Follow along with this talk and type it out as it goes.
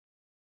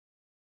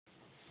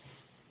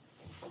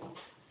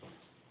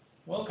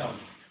Welcome.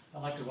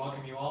 I'd like to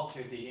welcome you all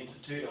to the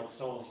Institute of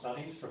Solar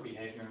Studies for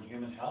Behavior and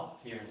Human Health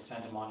here in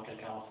Santa Monica,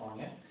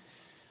 California.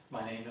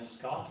 My name is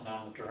Scott and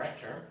I'm the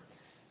director.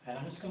 And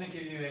I'm just going to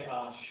give you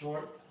a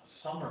short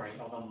summary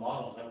of a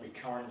model that we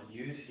currently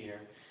use here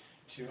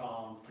to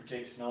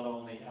predict not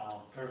only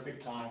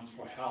perfect times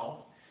for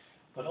health,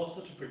 but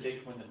also to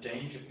predict when the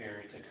danger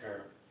periods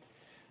occur.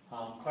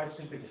 Quite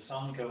simply, the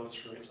sun goes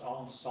through its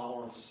own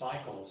solar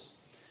cycles.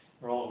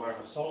 We're all aware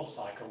of a solar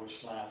cycle which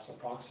lasts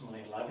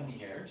approximately 11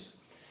 years,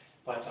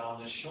 but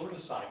there's shorter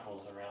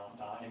cycles around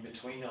in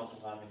between those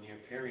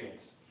 11-year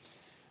periods.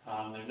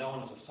 They're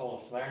known as a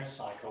solar flare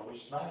cycle, which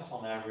lasts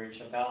on average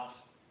about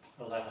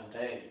 11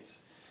 days.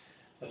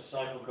 The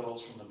cycle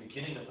goes from the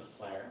beginning of the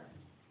flare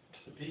to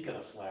the peak of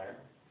the flare,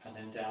 and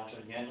then down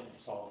to the end of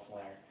the solar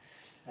flare.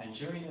 And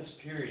during this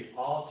period,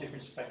 all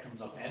different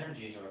spectrums of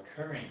energies are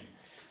occurring.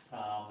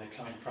 They're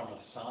coming from the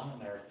sun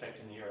and they're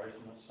affecting the Earth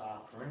and its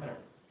perimeter.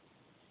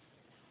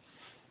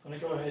 I'm going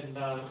to go ahead and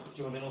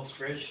do an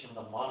illustration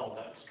of the model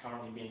that's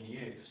currently being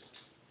used.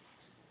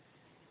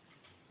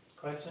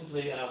 Quite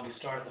simply, we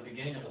start at the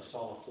beginning of the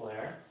solar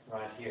flare,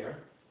 right here,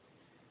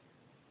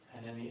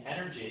 and then the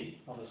energy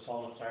of the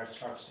solar flare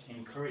starts to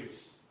increase.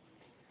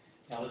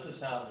 Now this is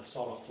the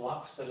solar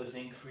flux that is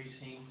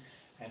increasing,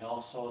 and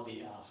also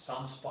the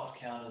sunspot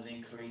count is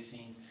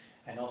increasing,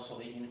 and also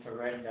the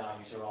infrared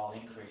values are all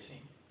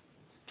increasing.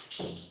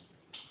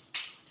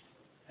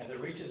 As it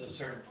reaches a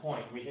certain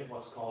point, we hit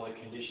what's called a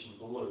condition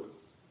blue.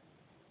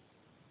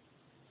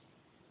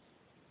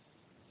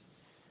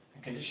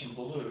 A condition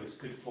blue is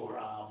good for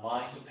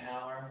mind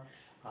power,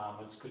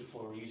 it's good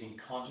for using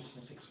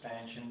consciousness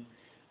expansion,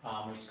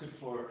 it's good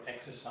for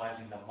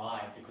exercising the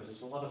mind because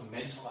there's a lot of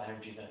mental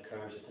energy that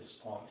occurs at this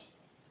point.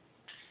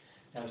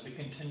 Now as we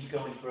continue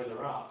going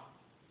further up,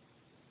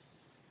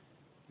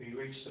 we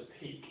reach the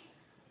peak.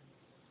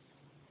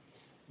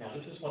 Now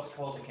this is what's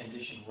called a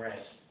condition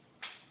red.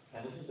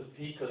 And this is the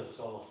peak of the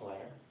solar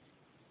flare.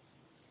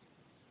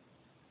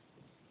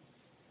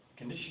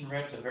 Condition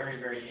reds are very,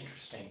 very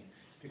interesting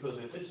because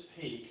at this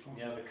peak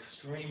we have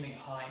extremely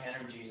high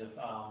energies of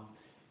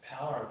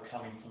power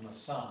coming from the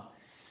sun.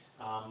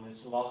 There's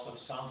lots of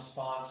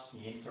sunspots,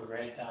 the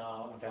infrared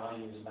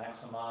value is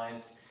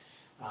maximized.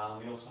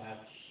 We also have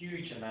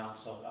huge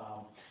amounts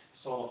of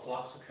solar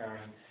flux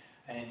occurring.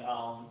 And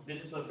this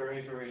is a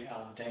very, very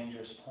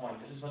dangerous point.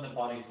 This is when the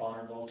body is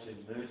vulnerable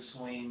to mood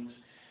swings,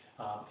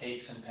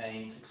 aches and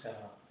pains, etc.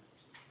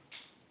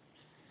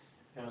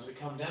 Now as we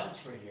come down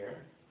through here,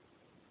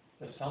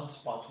 the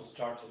sunspots will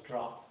start to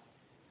drop.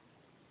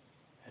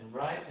 And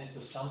right as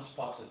the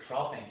sunspots are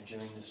dropping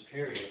during this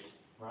period,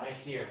 right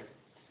here,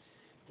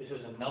 this is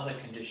another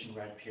condition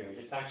red period.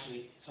 It's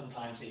actually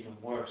sometimes even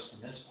worse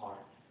than this part.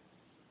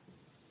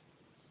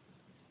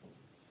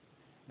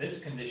 This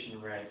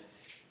condition red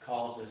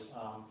causes,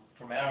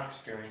 from our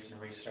experience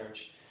and research,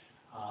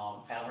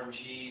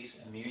 allergies,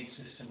 immune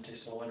system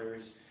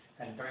disorders,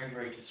 and very,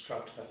 very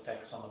destructive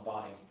effects on the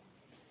body.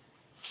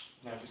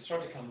 Now, as we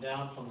start to come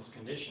down from this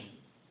condition,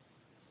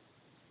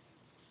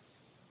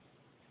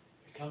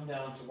 we come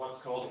down to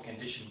what's called a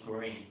condition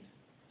green.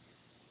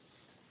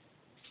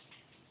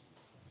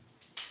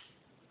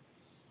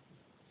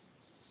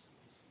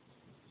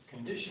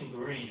 Condition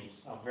greens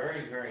are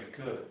very, very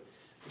good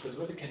because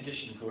with a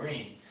condition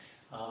green,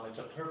 it's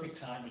a perfect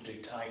time to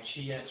do Tai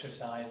Chi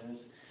exercises,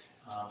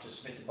 to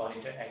submit the body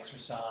to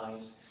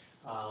exercise.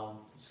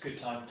 It's a good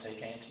time to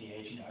take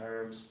anti-aging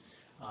herbs,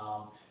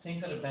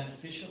 things that are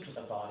beneficial to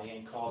the body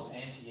and cause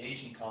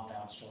anti-aging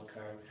compounds to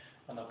occur,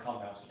 or not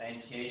compounds, but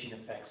anti-aging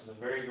effects is a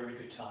very, very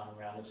good time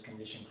around this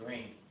condition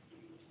green.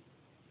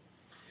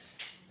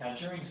 Now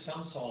during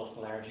some solar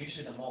flares,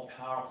 usually the more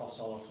powerful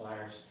solar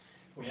flares,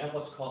 we have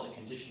what's called a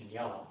condition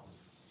yellow.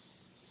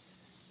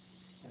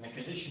 And the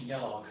condition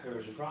yellow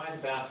occurs right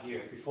about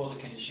here, before the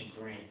condition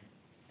green.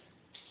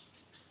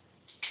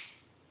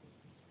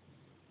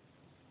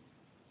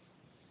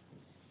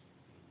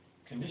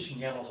 Condition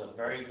yellows are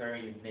very,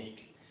 very unique.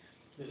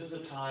 This is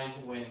a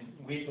time when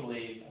we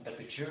believe the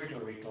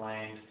pituitary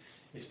gland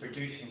is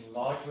producing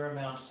larger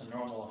amounts than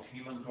normal of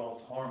human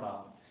growth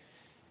hormone.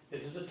 This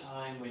is a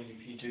time when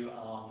if you do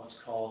what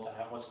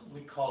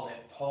we call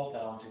that pole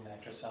balancing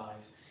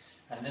exercise,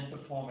 and then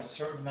perform a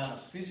certain amount of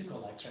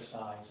physical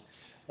exercise,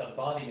 the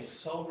body is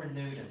so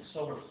renewed and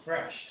so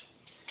refreshed,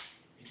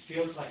 it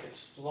feels like it's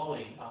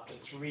floating up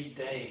to 3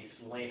 days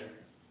later.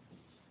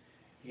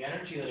 The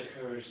energy that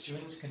occurs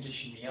during this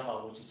condition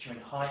yellow, which is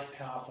during high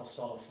powerful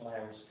solar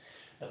flares,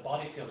 the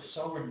body feels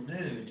so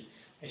renewed,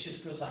 it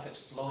just feels like it's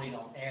floating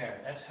on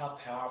air. That's how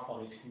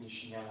powerful these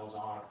condition yellows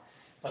are.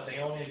 But they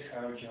only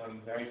occur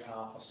during very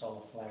powerful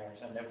solar flares,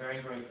 and they're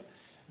very, very,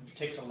 it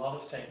takes a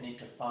lot of technique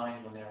to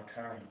find when they're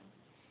occurring.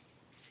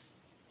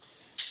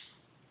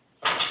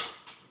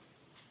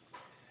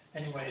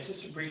 Anyway, it's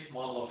just a brief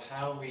model of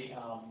how we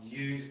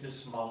use this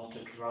model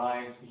to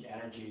drive the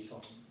energies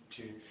or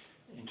to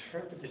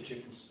interpret the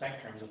different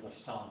spectrums of the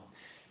sun.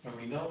 When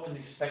we know when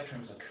these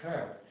spectrums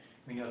occur,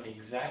 we know the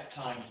exact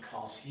time to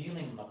cause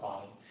healing in the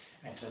body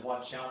and to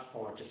watch out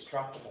for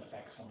destructive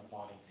effects on the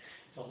body.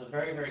 So it's a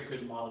very, very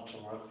good model to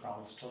work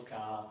from. It took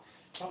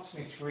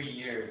approximately 3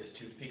 years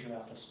to figure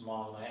out this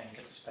model and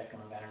get the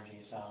spectrum of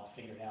energies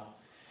figured out.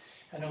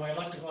 Anyway, I'd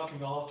like to welcome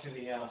you all to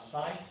the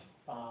site.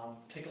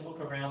 Take a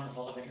look around. There's a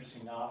lot of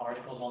interesting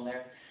articles on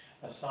there.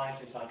 The site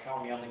is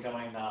currently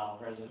undergoing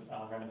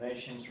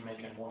renovations to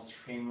make it more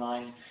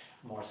streamlined,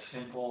 more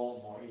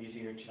simple, more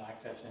easier to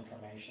access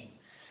information.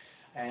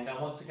 And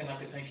once again, I'd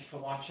like to thank you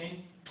for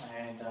watching.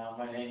 And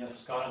my name is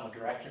Scott. I'm the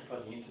director for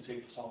the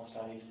Institute for Soil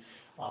Studies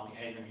on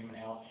Behavior and Human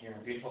Health here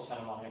in beautiful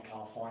Santa Monica,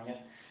 California.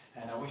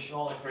 And I wish you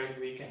all a great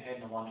week ahead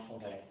and a wonderful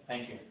day.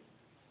 Thank you.